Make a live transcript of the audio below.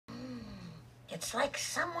It's like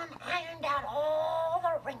someone ironed out all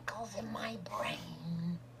the wrinkles in my brain.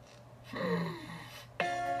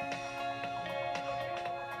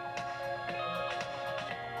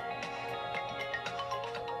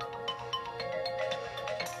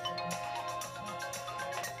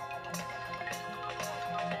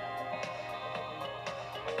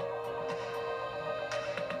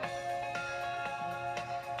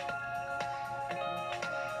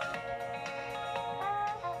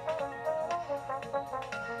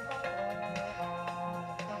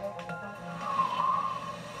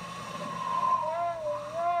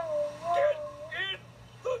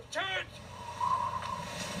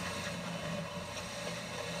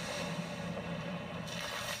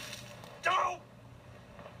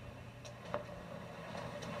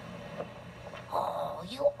 Oh,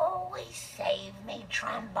 you always save me,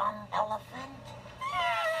 Trombone Elephant.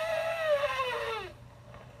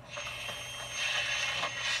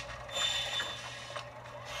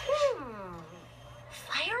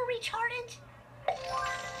 Fire retardant?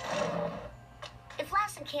 If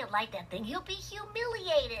Lassen can't light that thing, he'll be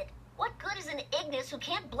humiliated. What good is an Ignis who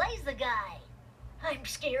can't blaze the guy? I'm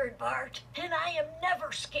scared, Bart, and I am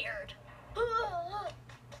never scared.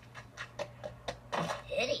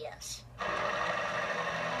 Hideous.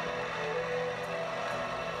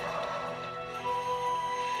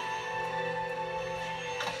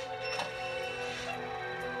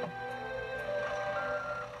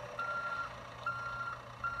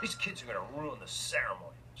 These kids are gonna ruin the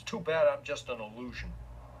ceremony. It's too bad I'm just an illusion.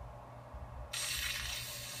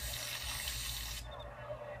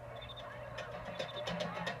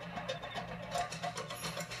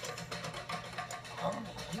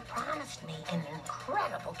 Homie, you promised me an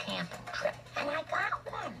incredible camping trip, and I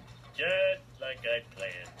got one. Just like I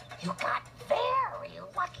planned. You got very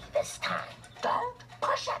lucky this time. Don't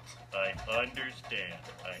push it. I understand.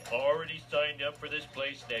 I already signed up for this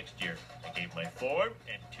place next year. I gave my form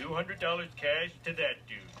and $200 cash to that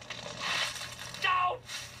dude. Don't!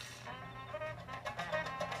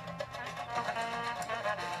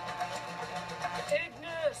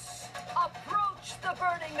 Ignis, approach the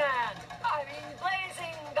Burning Man. I mean,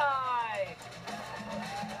 blazing guy.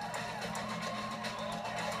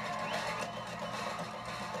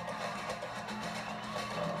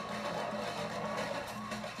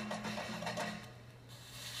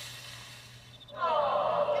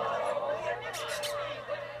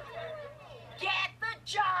 Get the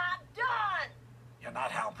job done. You're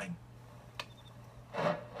not helping.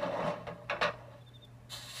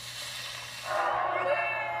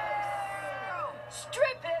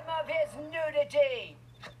 Strip him of his nudity.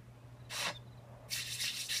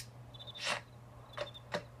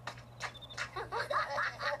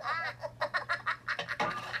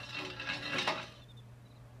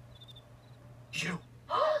 You.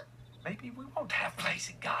 Maybe we won't have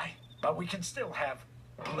Blazing Guy, but we can still have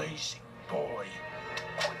Blazing Boy.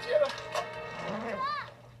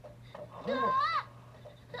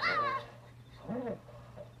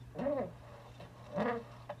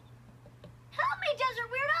 Help me, desert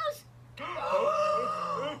weirdos!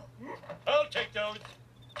 I'll take those.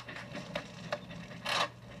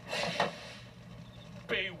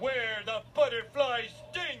 Beware the butterfly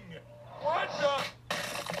sting. What the?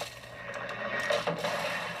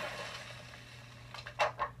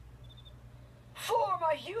 Form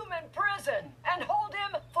a human prison and hold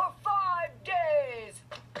him for 5 days.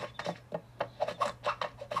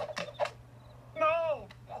 No!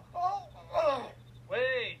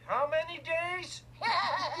 Wait, how many days?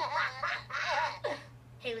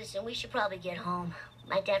 Hey, listen, we should probably get home.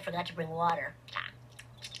 My dad forgot to bring water.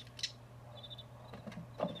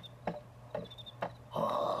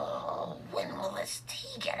 Oh, when will this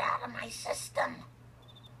tea get out of my system?